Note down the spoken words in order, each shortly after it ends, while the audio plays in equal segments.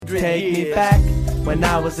Take years. Me back when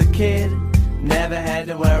I was a kid. Never had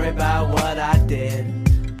to worry about what I did.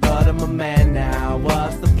 But I'm a man now,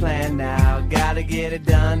 what's the plan now? Gotta get it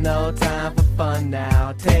done, no time for fun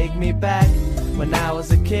now. Take me back when I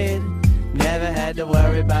was a kid. Never had to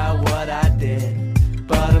worry about what I did.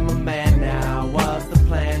 But I'm a man now, what's the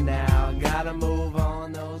plan now? Gotta move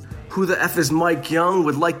on those days. Who the F is Mike Young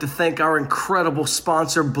would like to thank our incredible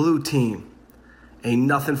sponsor, Blue Team. Ain't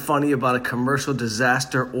nothing funny about a commercial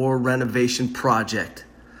disaster or renovation project.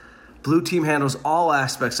 Blue Team handles all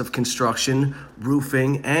aspects of construction,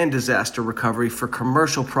 roofing, and disaster recovery for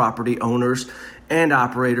commercial property owners and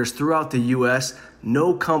operators throughout the U.S.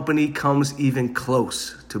 No company comes even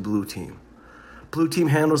close to Blue Team. Blue Team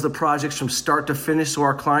handles the projects from start to finish so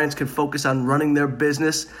our clients can focus on running their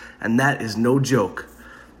business, and that is no joke.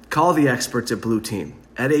 Call the experts at Blue Team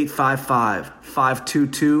at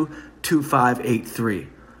 855-522-2583.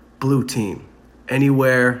 Blue Team.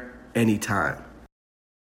 Anywhere, anytime.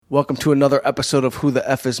 Welcome to another episode of Who the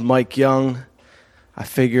F is Mike Young. I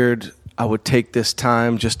figured I would take this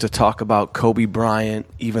time just to talk about Kobe Bryant,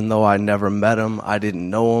 even though I never met him. I didn't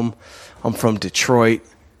know him. I'm from Detroit,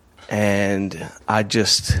 and I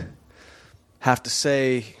just have to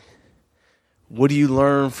say, what do you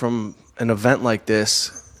learn from an event like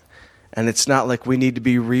this? And it's not like we need to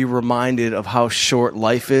be reminded of how short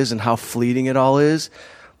life is and how fleeting it all is.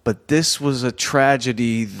 But this was a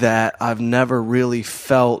tragedy that I've never really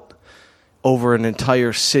felt over an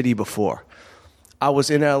entire city before. I was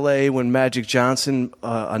in LA when Magic Johnson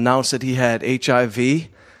announced that he had HIV.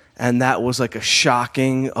 And that was like a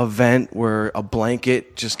shocking event where a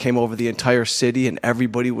blanket just came over the entire city and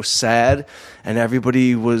everybody was sad and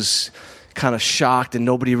everybody was kind of shocked and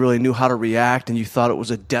nobody really knew how to react, and you thought it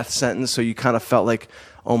was a death sentence, so you kind of felt like,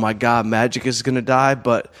 oh my God, Magic is going to die.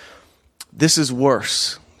 But this is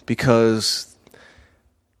worse because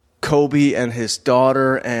Kobe and his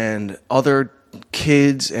daughter and other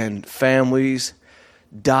kids and families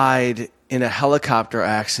died in a helicopter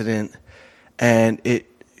accident, and it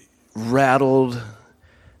rattled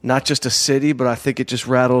not just a city, but I think it just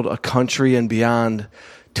rattled a country and beyond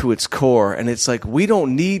to its core. And it's like, we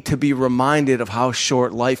don't need to be reminded of how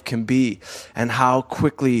short life can be and how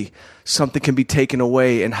quickly something can be taken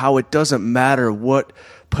away and how it doesn't matter what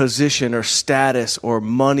position or status or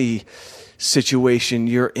money situation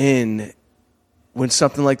you're in. When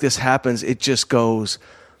something like this happens, it just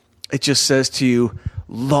says to you,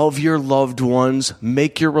 love your loved ones,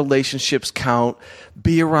 make your relationships count,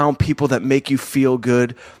 be around people that make you feel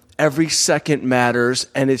good. Every second matters,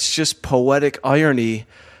 and it's just poetic irony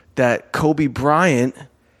that Kobe Bryant,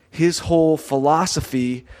 his whole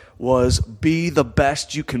philosophy was be the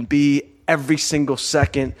best you can be every single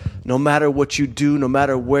second, no matter what you do, no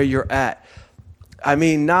matter where you're at. I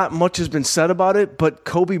mean, not much has been said about it, but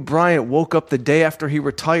Kobe Bryant woke up the day after he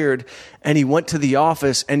retired, and he went to the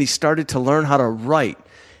office, and he started to learn how to write,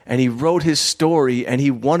 and he wrote his story, and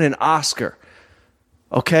he won an Oscar.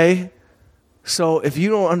 Okay? So if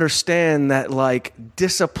you don't understand that, like,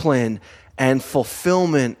 discipline and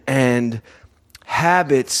fulfillment and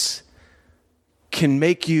habits can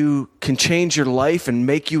change your life and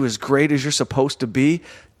make you as great as you're supposed to be,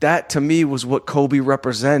 that to me was what Kobe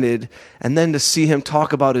represented. And then to see him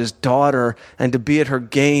talk about his daughter and to be at her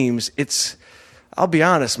games, I'll be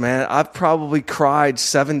honest, man, I've probably cried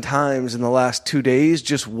 7 times in the last 2 days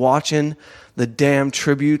just watching the damn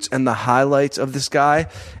tributes and the highlights of this guy.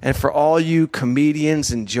 And for all you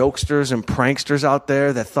comedians and jokesters and pranksters out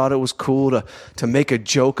there that thought it was cool to make a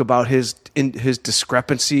joke about his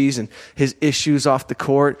discrepancies and his issues off the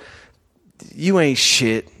court, you ain't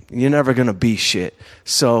shit. You're never going to be shit.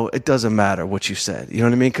 So it doesn't matter what you said. You know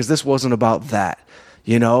what I mean? Because this wasn't about that,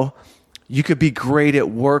 you know? You could be great at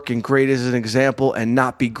work and great as an example and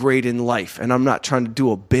not be great in life. And I'm not trying to do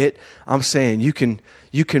a bit. I'm saying you can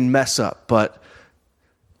mess up. But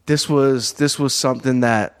this was something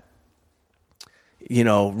that, you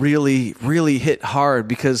know, really, really hit hard,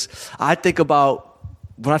 because when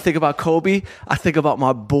I think about Kobe, I think about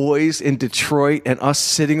my boys in Detroit and us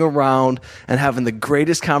sitting around and having the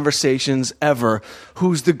greatest conversations ever.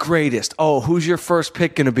 Who's the greatest? Oh, who's your first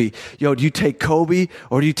pick going to be? Yo, do you take Kobe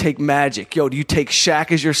or do you take Magic? Yo, do you take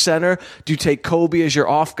Shaq as your center? Do you take Kobe as your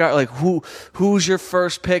off guard? Like, who's your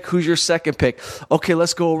first pick? Who's your second pick? Okay,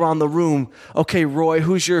 let's go around the room. Okay, Roy,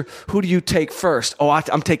 who do you take first? Oh,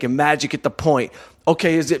 I'm taking Magic at the point.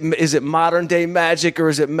 Okay, is it modern day Magic or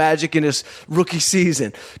is it Magic in his rookie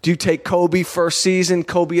season? Do you take Kobe first season,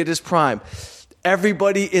 Kobe at his prime?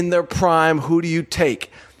 Everybody in their prime, who do you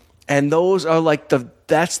take? And those are like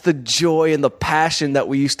that's the joy and the passion that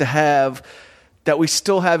we used to have that we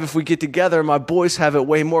still have if we get together. My boys have it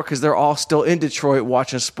way more because they're all still in Detroit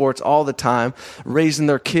watching sports all the time, raising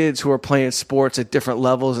their kids who are playing sports at different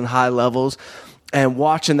levels and high levels, and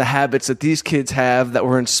watching the habits that these kids have that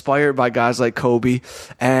were inspired by guys like Kobe.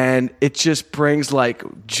 And it just brings like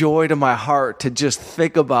joy to my heart to just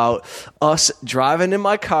think about us driving in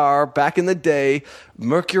my car back in the day,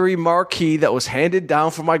 Mercury Marquis that was handed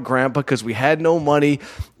down from my grandpa because we had no money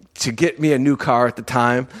to get me a new car at the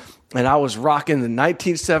time. And I was rocking the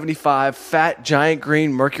 1975 fat giant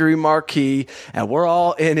green Mercury Marquis, and we're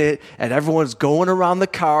all in it, and everyone's going around the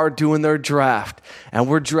car doing their draft, and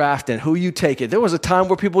we're drafting. Who you taking? There was a time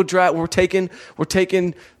where people were taking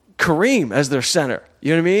Kareem as their center.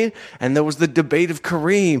 You know what I mean? And there was the debate of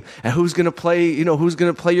Kareem and who's going to play. Who's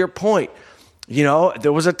going to play your point.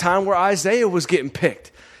 There was a time where Isaiah was getting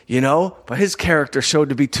picked. But his character showed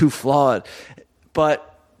to be too flawed.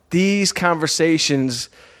 But these conversations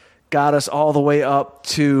got us all the way up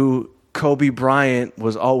to Kobe Bryant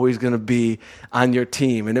was always going to be on your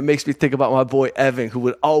team. And it makes me think about my boy Evan, who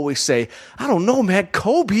would always say, I don't know, man,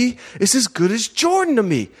 Kobe is as good as Jordan to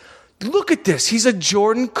me. Look at this. He's a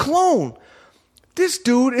Jordan clone. This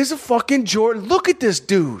dude is a fucking Jordan. Look at this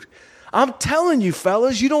dude. I'm telling you,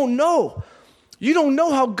 fellas, you don't know. You don't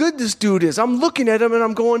know how good this dude is. I'm looking at him and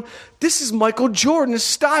I'm going, this is Michael Jordan's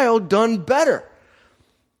style done better.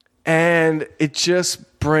 And it just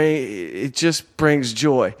brings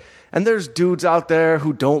joy. And there's dudes out there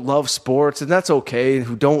who don't love sports, and that's okay,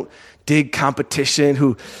 who don't dig competition,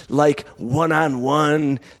 who like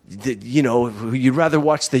one-on-one, who you'd rather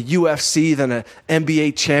watch the UFC than an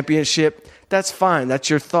NBA championship. That's fine.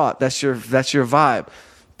 That's your thought. That's your vibe.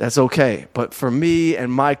 That's okay. But for me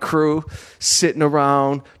and my crew, sitting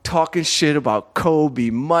around talking shit about Kobe,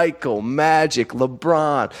 Michael, Magic,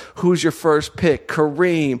 LeBron, who's your first pick,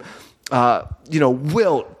 Kareem,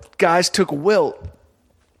 Wilt. Guys took Wilt.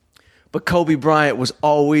 But Kobe Bryant was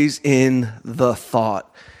always in the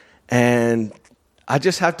thought. And I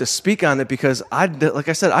just have to speak on it because, like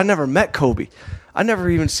I said, I never met Kobe. I never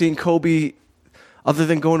even seen Kobe other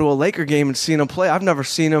than going to a Laker game and seeing him play. I've never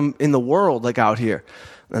seen him in the world like out here.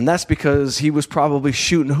 And that's because he was probably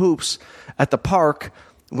shooting hoops at the park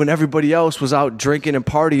when everybody else was out drinking and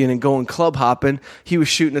partying and going club hopping. He was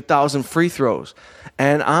shooting 1,000 free throws.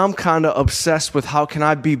 And I'm kind of obsessed with how can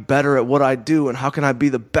I be better at what I do and how can I be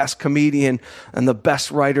the best comedian and the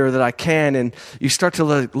best writer that I can. And you start to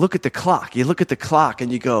look at the clock. You look at the clock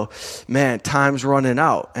and you go, man, time's running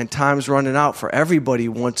out. And time's running out for everybody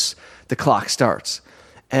once the clock starts.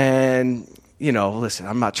 And, listen,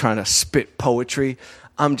 I'm not trying to spit poetry.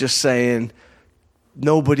 I'm just saying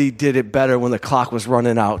nobody did it better when the clock was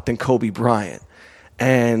running out than Kobe Bryant.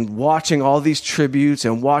 And watching all these tributes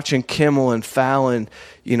and watching Kimmel and Fallon,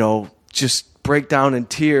 just break down in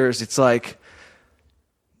tears, it's like,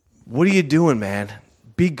 what are you doing, man?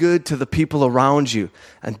 Be good to the people around you.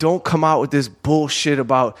 And don't come out with this bullshit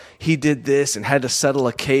about he did this and had to settle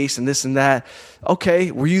a case and this and that.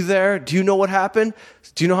 Okay, were you there? Do you know what happened?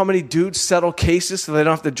 Do you know how many dudes settle cases so they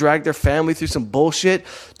don't have to drag their family through some bullshit?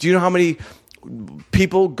 Do you know how many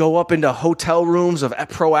people go up into hotel rooms of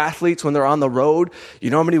pro athletes when they're on the road?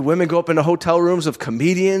 You know how many women go up into hotel rooms of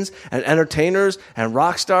comedians and entertainers and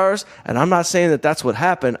rock stars? And I'm not saying that that's what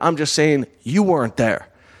happened. I'm just saying you weren't there.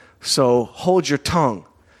 So hold your tongue.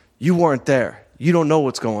 You weren't there. You don't know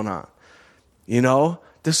what's going on.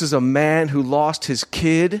 This is a man who lost his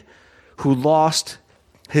kid, who lost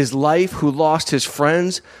his life, who lost his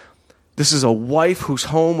friends. This is a wife who's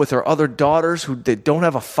home with her other daughters who they don't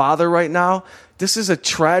have a father right now. This is a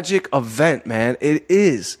tragic event, man. It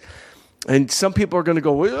is. And some people are going to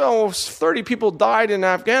go, well, 30 people died in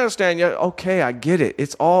Afghanistan. Yeah, okay, I get it.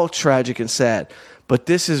 It's all tragic and sad. But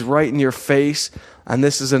this is right in your face, and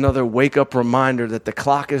this is another wake-up reminder that the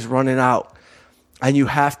clock is running out, and you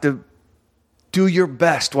have to do your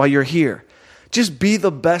best while you're here. Just be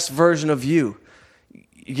the best version of you.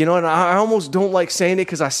 And I almost don't like saying it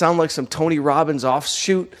because I sound like some Tony Robbins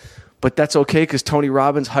offshoot, but that's okay because Tony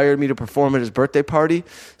Robbins hired me to perform at his birthday party.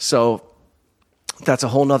 So that's a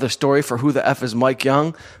whole nother story for Who the F is Mike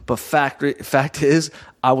Young. But fact is,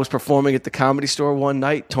 I was performing at the Comedy Store one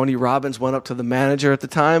night. Tony Robbins went up to the manager at the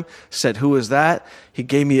time, said, "Who is that?" He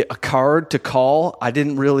gave me a card to call. I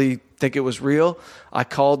didn't really think it was real. I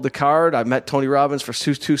called the card. I met Tony Robbins for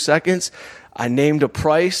 2 seconds. I named a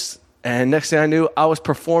price. And next thing I knew, I was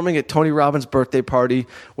performing at Tony Robbins' birthday party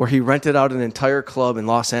where he rented out an entire club in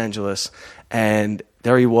Los Angeles. And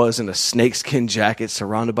there he was in a snakeskin jacket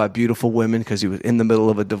surrounded by beautiful women because he was in the middle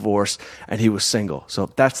of a divorce and he was single. So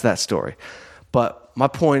that's that story. But my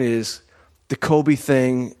point is the Kobe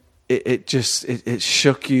thing, it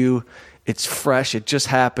shook you. It's fresh. It just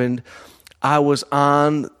happened. I was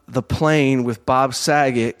on the plane with Bob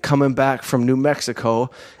Saget coming back from New Mexico,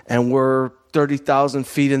 and we're 30,000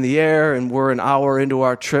 feet in the air, and we're an hour into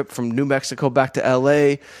our trip from New Mexico back to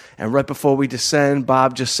LA. And right before we descend,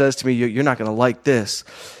 Bob just says to me, "You're not going to like this."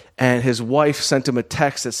 And his wife sent him a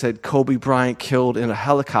text that said, "Kobe Bryant killed in a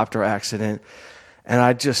helicopter accident." And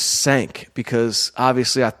I just sank, because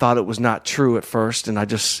obviously I thought it was not true at first. And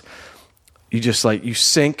you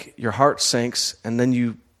sink, your heart sinks, and then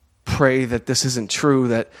you pray that this isn't true,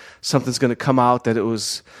 that something's going to come out, that it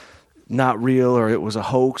was not real, or it was a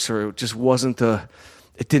hoax, or it just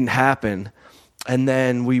it didn't happen. And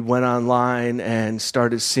then we went online and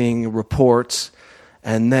started seeing reports.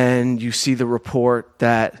 And then you see the report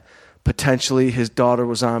that potentially his daughter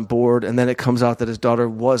was on board. And then it comes out that his daughter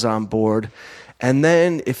was on board. And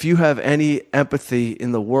then if you have any empathy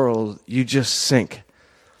in the world, you just sink,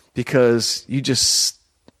 because you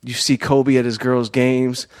see Kobe at his girls'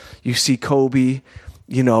 games. You see Kobe,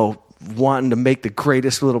 wanting to make the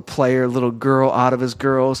greatest little girl out of his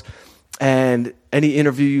girls. And any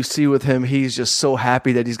interview you see with him, he's just so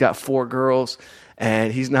happy that he's got 4 girls.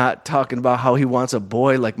 And he's not talking about how he wants a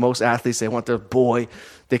boy like most athletes. They want their boy.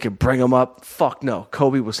 They could bring him up. Fuck no.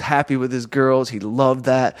 Kobe was happy with his girls. He loved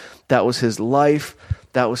that. That was his life.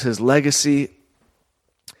 That was his legacy.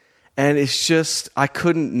 And it's just, I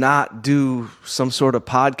couldn't not do some sort of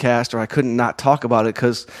podcast, or I couldn't not talk about it,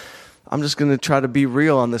 because I'm just going to try to be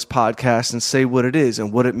real on this podcast and say what it is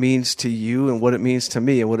and what it means to you and what it means to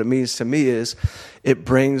me. And what it means to me is it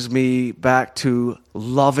brings me back to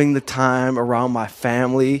loving the time around my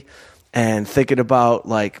family and thinking about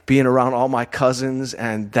like being around all my cousins.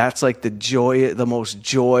 And that's like the most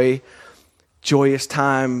joyous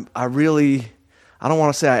time I don't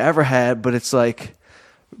want to say I ever had, but it's like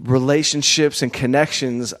relationships and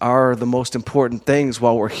connections are the most important things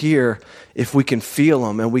while we're here, if we can feel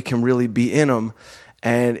them and we can really be in them.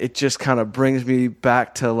 And it just kind of brings me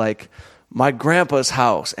back to like my grandpa's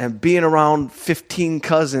house and being around 15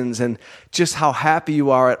 cousins, and just how happy you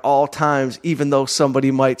are at all times, even though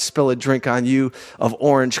somebody might spill a drink on you of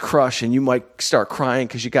Orange Crush and you might start crying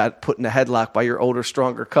because you got put in a headlock by your older,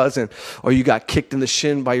 stronger cousin, or you got kicked in the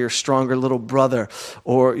shin by your stronger little brother,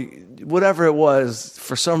 or whatever it was.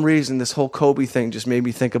 For some reason, this whole Kobe thing just made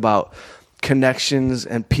me think about connections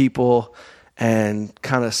and people, and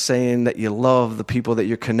kind of saying that you love the people that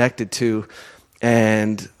you're connected to.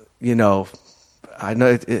 And I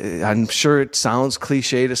know I'm sure it sounds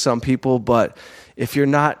cliche to some people, but if you're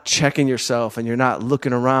not checking yourself and you're not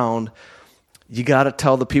looking around, you got to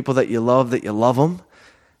tell the people that you love them.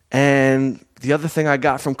 And the other thing I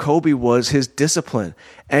got from Kobe was his discipline.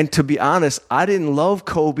 And to be honest, I didn't love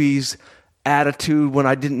Kobe's attitude when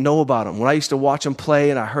I didn't know about him. When I used to watch him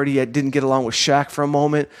play and I heard he didn't get along with Shaq for a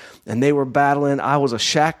moment and they were battling, I was a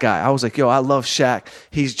Shaq guy. I was like, yo, I love Shaq.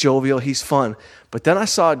 He's jovial. He's fun. But then I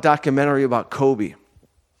saw a documentary about Kobe,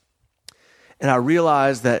 and I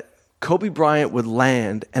realized that Kobe Bryant would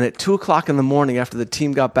land, and at 2 o'clock in the morning after the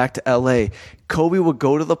team got back to LA, Kobe would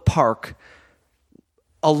go to the park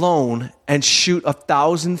alone and shoot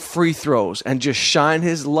 1,000 free throws and just shine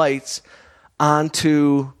his lights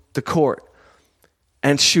onto the court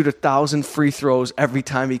and shoot 1,000 free throws every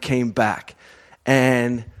time he came back.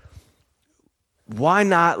 And why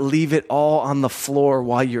not leave it all on the floor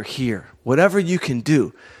while you're here? Whatever you can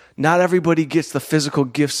do. Not everybody gets the physical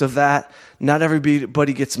gifts of that. Not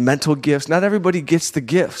everybody gets mental gifts. Not everybody gets the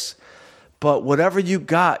gifts. But whatever you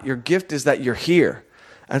got, your gift is that you're here.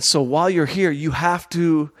 And so while you're here, you have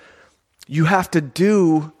to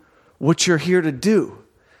do what you're here to do.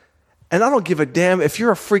 And I don't give a damn if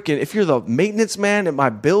you're if you're the maintenance man in my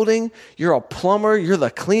building, you're a plumber, you're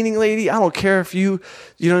the cleaning lady. I don't care if you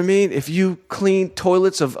know what I mean? If you clean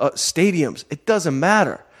toilets of stadiums, it doesn't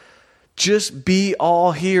matter. Just be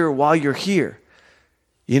all here while you're here.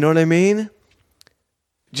 You know what I mean?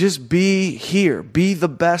 Just be here. Be the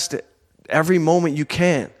best at every moment you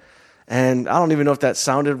can. And I don't even know if that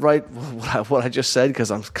sounded right, what I just said,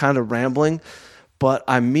 because I'm kind of rambling. But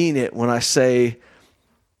I mean it when I say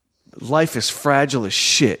life is fragile as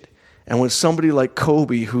shit. And when somebody like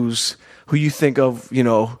Kobe, who you think of,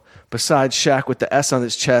 besides Shaq with the S on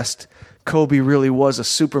his chest, Kobe really was a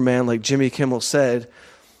Superman, like Jimmy Kimmel said.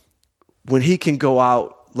 When he can go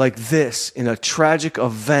out like this in a tragic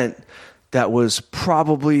event that was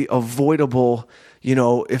probably avoidable,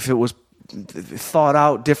 if it was thought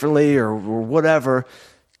out differently or whatever,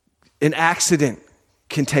 an accident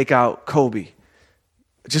can take out Kobe.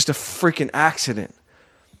 Just a freaking accident.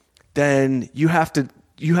 Then you have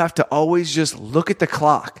to always just look at the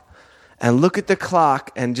clock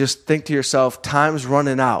and just think to yourself, time's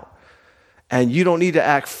running out. And you don't need to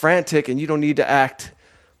act frantic, and you don't need to act,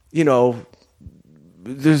 the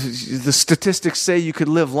statistics say you could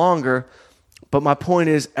live longer, but my point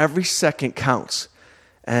is every second counts.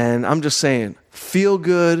 And I'm just saying, feel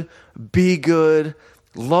good, be good,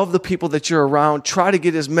 love the people that you're around. Try to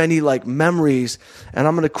get as many memories. And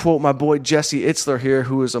I'm going to quote my boy Jesse Itzler here,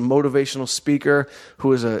 who is a motivational speaker,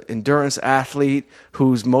 who is an endurance athlete,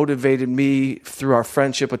 who's motivated me through our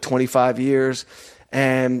friendship of 25 years.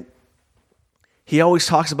 And he always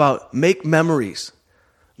talks about make memories.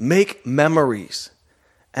 Make memories.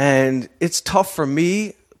 And it's tough for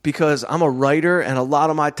me because I'm a writer, and a lot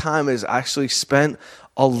of my time is actually spent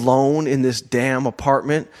alone in this damn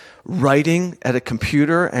apartment, writing at a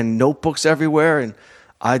computer and notebooks everywhere. And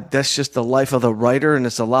that's just the life of the writer, and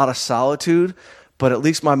it's a lot of solitude. But at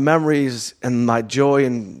least my memories and my joy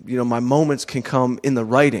and my moments can come in the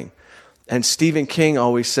writing. And Stephen King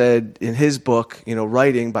always said in his book,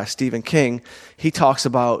 Writing by Stephen King, he talks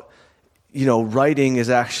about, writing is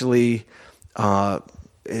actually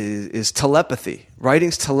is telepathy.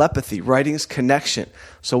 Writing's telepathy. Writing's connection.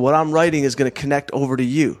 So what I'm writing is going to connect over to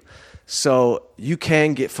you. So you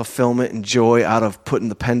can get fulfillment and joy out of putting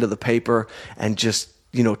the pen to the paper and just,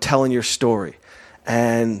 telling your story.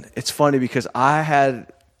 And it's funny because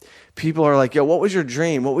people are like, yo, what was your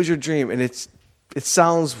dream? What was your dream? And it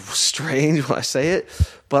sounds strange when I say it,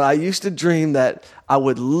 but I used to dream that I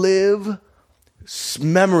would live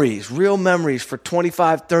memories, real memories for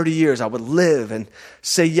 25, 30 years. I would live and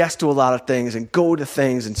say yes to a lot of things and go to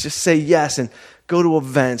things and just say yes and go to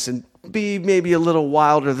events and be maybe a little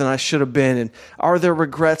wilder than I should have been. And are there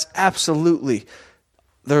regrets? Absolutely.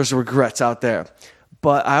 There's regrets out there.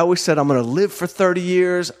 But I always said I'm going to live for 30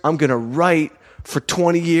 years. I'm going to write for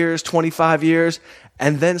 20 years, 25 years.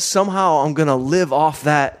 And then somehow I'm going to live off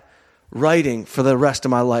that writing for the rest of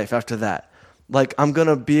my life after that. I'm going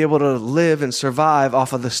to be able to live and survive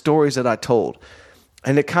off of the stories that I told.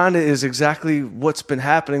 And it kind of is exactly what's been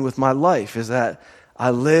happening with my life, is that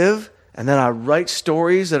I live and then I write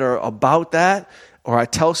stories that are about that, or I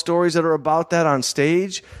tell stories that are about that on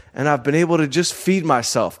stage, and I've been able to just feed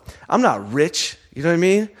myself. I'm not rich, you know what I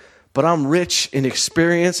mean? But I'm rich in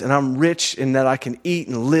experience, and I'm rich in that I can eat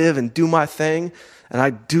and live and do my thing, and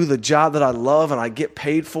I do the job that I love, and I get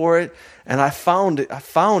paid for it, and I found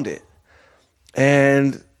it.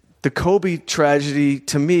 And the Kobe tragedy,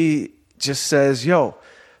 to me, just says, yo,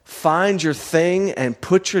 find your thing and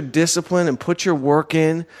put your discipline and put your work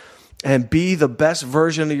in and be the best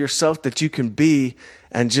version of yourself that you can be,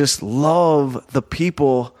 and just love the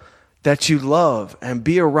people that you love and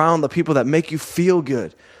be around the people that make you feel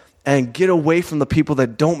good, and get away from the people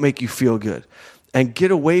that don't make you feel good, and get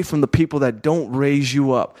away from the people that don't raise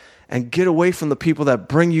you up, and get away from the people that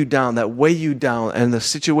bring you down, that weigh you down, and the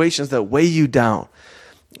situations that weigh you down,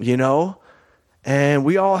 And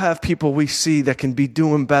we all have people we see that can be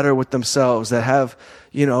doing better with themselves, that have,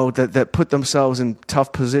 that put themselves in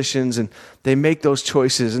tough positions, and they make those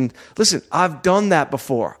choices. And listen, I've done that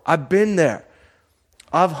before. I've been there.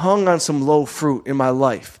 I've hung on some low fruit in my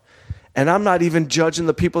life. And I'm not even judging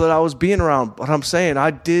the people that I was being around, but I'm saying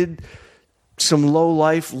I did some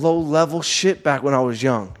low-level shit back when I was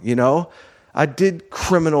young, I did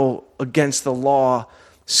criminal, against the law,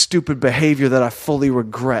 stupid behavior that I fully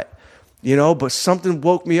regret, but something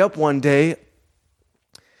woke me up one day,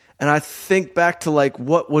 and I think back to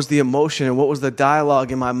what was the emotion and what was the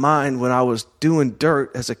dialogue in my mind when I was doing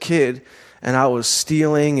dirt as a kid, and I was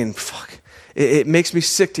stealing, and it makes me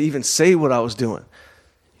sick to even say what I was doing,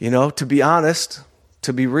 to be honest,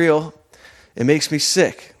 to be real, it makes me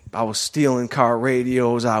sick. I was stealing car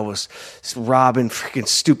radios. I was robbing freaking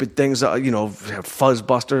stupid things,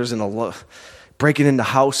 fuzzbusters and breaking into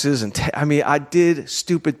houses. And I did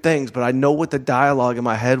stupid things, but I know what the dialogue in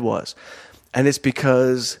my head was. And it's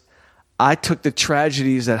because I took the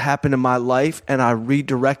tragedies that happened in my life and I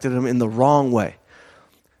redirected them in the wrong way,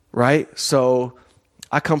 right? So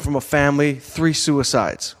I come from a family, 3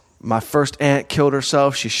 suicides. My first aunt killed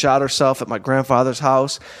herself. She shot herself at my grandfather's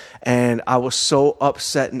house. And I was so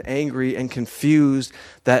upset and angry and confused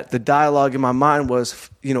that the dialogue in my mind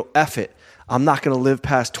was, F it. I'm not going to live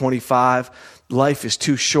past 25. Life is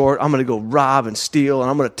too short. I'm going to go rob and steal,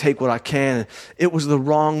 and I'm going to take what I can. And it was the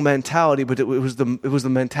wrong mentality, but it was the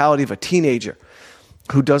mentality of a teenager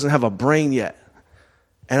who doesn't have a brain yet.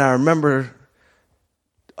 And I remember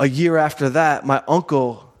a year after that, my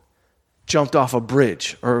uncle jumped off a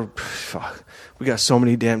bridge, we got so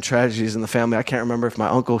many damn tragedies in the family. I can't remember if my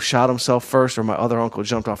uncle shot himself first or my other uncle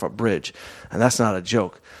jumped off a bridge. And that's not a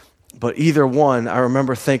joke. But either one, I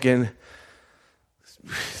remember thinking,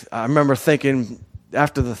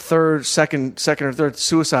 after the second or third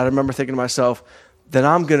suicide, I remember thinking to myself,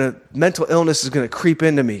 then mental illness is going to creep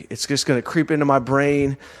into me. It's just going to creep into my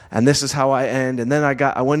brain, and this is how I end. And then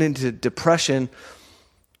I went into depression.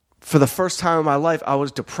 For the first time in my life, I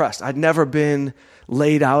was depressed. I'd never been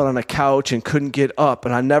laid out on a couch and couldn't get up,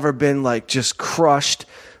 and I'd never been like just crushed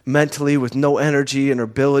mentally with no energy and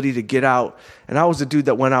ability to get out. And I was the dude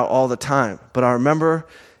that went out all the time. But I remember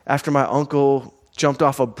after my uncle jumped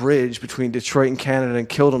off a bridge between Detroit and Canada and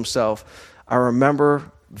killed himself, I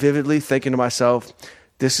remember vividly thinking to myself,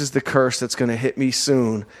 this is the curse that's going to hit me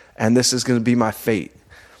soon, and this is going to be my fate.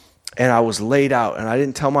 And I was laid out, and I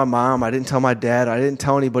didn't tell my mom, I didn't tell my dad, I didn't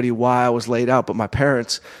tell anybody why I was laid out, but my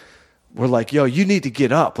parents were like, yo, you need to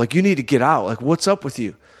get up. Like, you need to get out. Like, what's up with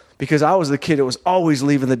you? Because I was the kid that was always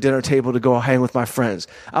leaving the dinner table to go hang with my friends.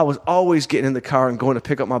 I was always getting in the car and going to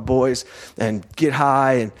pick up my boys and get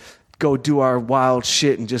high and go do our wild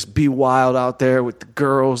shit and just be wild out there with the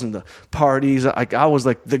girls and the parties. I was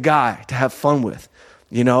like the guy to have fun with,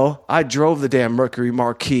 you know? I drove the damn Mercury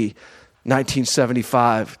Marquis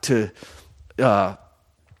 1975 to,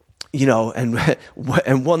 you know,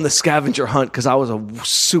 and won the scavenger hunt because I was a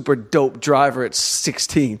super dope driver at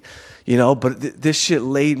 16, you know? But this shit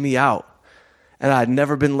laid me out, and I'd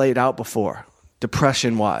never been laid out before,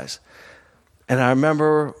 depression-wise. And I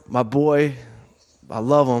remember my boy, I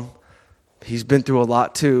love him. He's been through a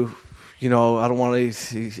lot too. You know, I don't want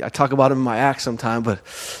to, I talk about him in my act sometime, but,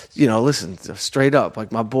 you know, listen, straight up,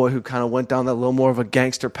 like my boy who kind of went down that little more of a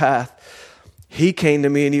gangster path, he came to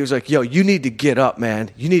me and he was like, yo, you need to get up, man.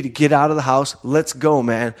 You need to get out of the house. Let's go,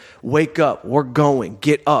 man. Wake up. We're going.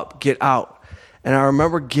 Get up. Get out. And I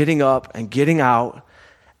remember getting up and getting out,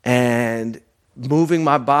 and moving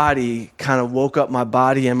my body kind of woke up my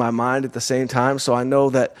body and my mind at the same time. So I know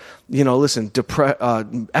that, you know, listen,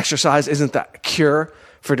 exercise isn't the cure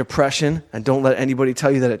for depression, and don't let anybody tell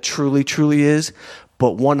you that it truly, truly is,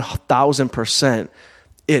 but 1,000%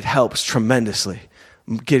 it helps tremendously,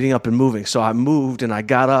 getting up and moving. So I moved and I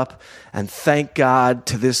got up, and thank God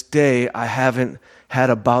to this day I haven't had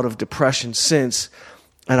a bout of depression since,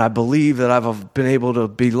 and I believe that I've been able to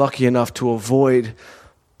be lucky enough to avoid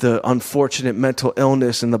the unfortunate mental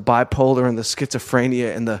illness and the bipolar and the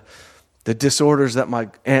schizophrenia and the disorders that my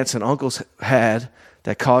aunts and uncles had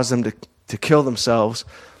that caused them to kill themselves.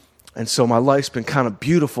 And so my life's been kind of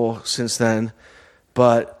beautiful since then,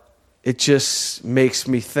 but it just makes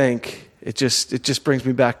me think, it just brings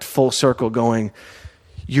me back to full circle going,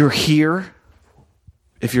 you're here.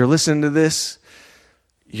 If you're listening to this,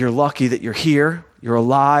 you're lucky that you're here, you're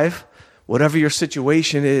alive. Whatever your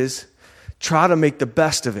situation is, try to make the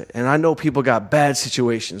best of it. And I know people got bad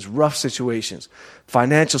situations, rough situations,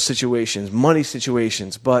 financial situations, money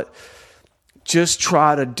situations, but just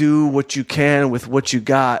try to do what you can with what you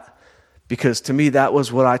got, because to me, that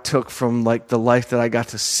was what I took from like the life that I got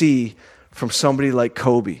to see from somebody like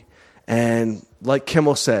Kobe. And like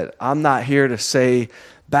Kimmel said, I'm not here to say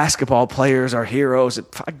basketball players are heroes.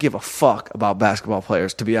 I give a fuck about basketball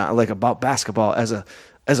players, to be honest, like about basketball as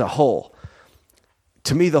a whole.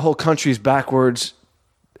 To me, the whole country's backwards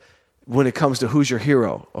when it comes to who's your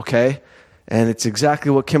hero, okay? And it's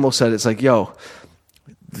exactly what Kimmel said. It's like, yo,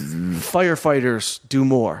 firefighters do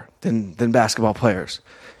more than basketball players.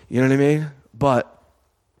 You know what I mean? But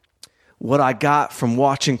what I got from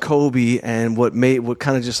watching Kobe and what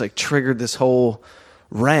kind of just like triggered this whole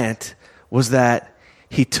rant was that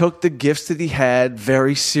he took the gifts that he had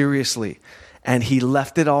very seriously, and he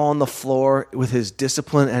left it all on the floor with his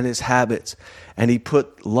discipline and his habits. And he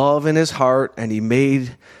put love in his heart, and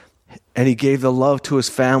he gave the love to his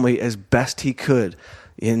family as best he could.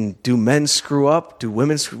 And do men screw up? Do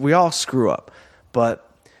women we all screw up. But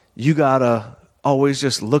you got to always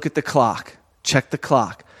just look at the clock, check the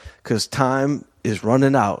clock, because time is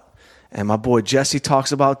running out. And my boy Jesse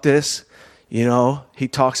talks about this. You know, he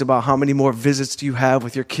talks about how many more visits do you have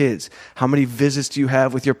with your kids? How many visits do you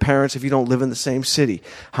have with your parents if you don't live in the same city?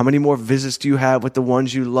 How many more visits do you have with the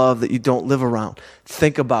ones you love that you don't live around?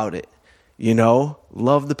 Think about it. You know,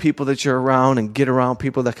 love the people that you're around and get around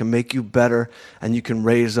people that can make you better and you can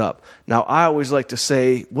raise up. Now, I always like to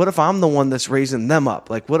say, what if I'm the one that's raising them up?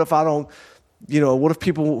 Like, what if I don't, you know, what if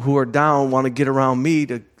people who are down want to get around me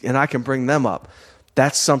and I can bring them up?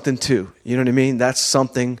 That's something too. You know what I mean? That's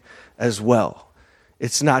something as well.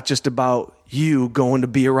 It's not just about you going to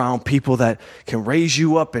be around people that can raise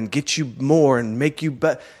you up and get you more and make you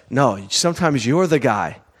better. No, sometimes you're the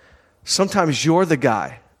guy. Sometimes you're the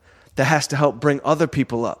guy that has to help bring other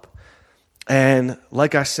people up. And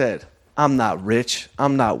like I said, I'm not rich,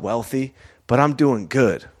 I'm not wealthy, but I'm doing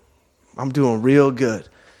good. I'm doing real good.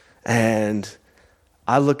 And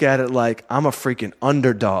I look at it like I'm a freaking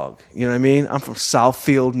underdog. You know what I mean? I'm from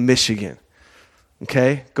Southfield, Michigan.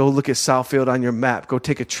 Okay? Go look at Southfield on your map. Go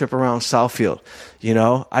take a trip around Southfield. You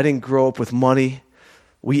know, I didn't grow up with money.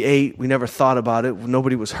 We ate. We never thought about it.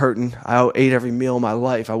 Nobody was hurting. I ate every meal of my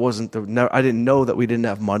life. I didn't know that we didn't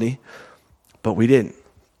have money, but we didn't.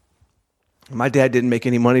 My dad didn't make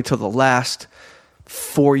any money till the last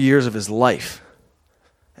 4 years of his life.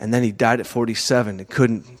 And then he died at 47 and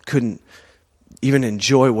couldn't even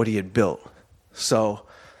enjoy what he had built. So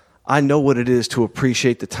I know what it is to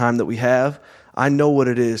appreciate the time that we have. I know what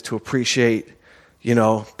it is to appreciate, you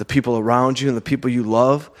know, the people around you and the people you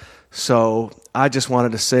love. So I just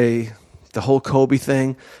wanted to say the whole Kobe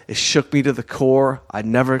thing, it shook me to the core. I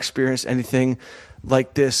never experienced anything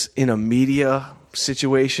like this in a media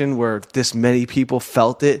situation where this many people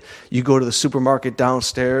felt it. You go to the supermarket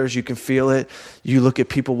downstairs, you can feel it. You look at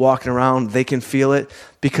people walking around, they can feel it,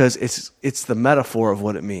 because it's the metaphor of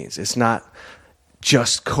what it means. It's not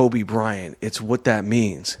just Kobe Bryant. It's what that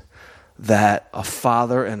means. That a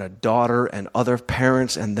father and a daughter and other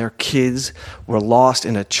parents and their kids were lost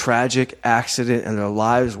in a tragic accident and their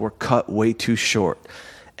lives were cut way too short.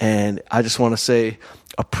 And I just want to say,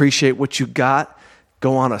 appreciate what you got.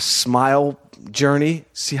 Go on a smile journey.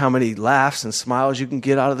 See how many laughs and smiles you can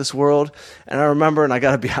get out of this world. And I remember, and I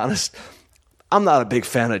got to be honest, I'm not a big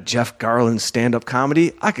fan of Jeff Garland's stand-up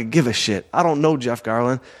comedy. I could give a shit. I don't know Jeff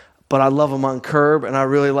Garland, but I love him on Curb and I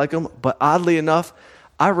really like him. But oddly enough,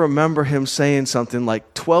 I remember him saying something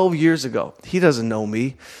like 12 years ago. He doesn't know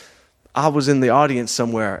me. I was in the audience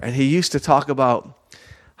somewhere, and he used to talk about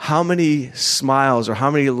how many smiles or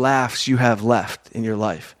how many laughs you have left in your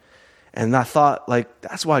life. And I thought, like,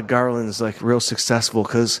 that's why Garland is, like, real successful,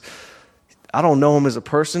 because I don't know him as a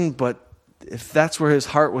person, but if that's where his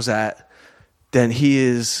heart was at, then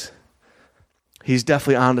he's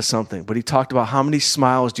definitely onto something. But he talked about how many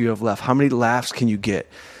smiles do you have left? How many laughs can you get?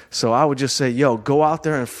 So I would just say, go out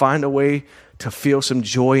there and find a way to feel some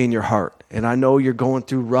joy in your heart. And I know you're going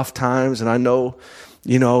through rough times, and I know,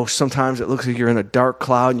 you know, sometimes it looks like you're in a dark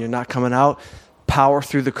cloud and you're not coming out. Power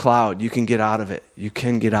through the cloud. You can get out of it. You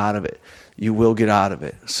can get out of it. You will get out of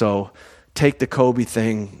it. So take the Kobe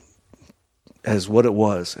thing as what it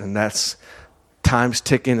was, and that's time's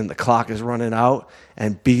ticking and the clock is running out,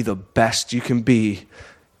 and be the best you can be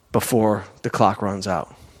before the clock runs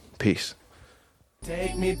out. Peace.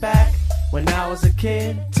 Take me back when I was a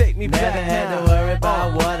kid. Take me Never back had now. to worry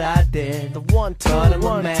about what I did. The 1, 2, But I'm a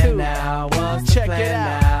 1, man 2. now. What's the Check plan it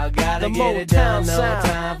out. now? Gotta The get it done. Motown No sound.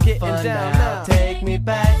 time for Getting fun down now. now. Take me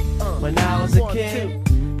back when I was a 1, kid.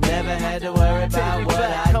 2. Never had to worry Take about me what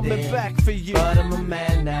back, I coming did. back for you. But I'm a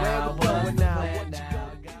man now.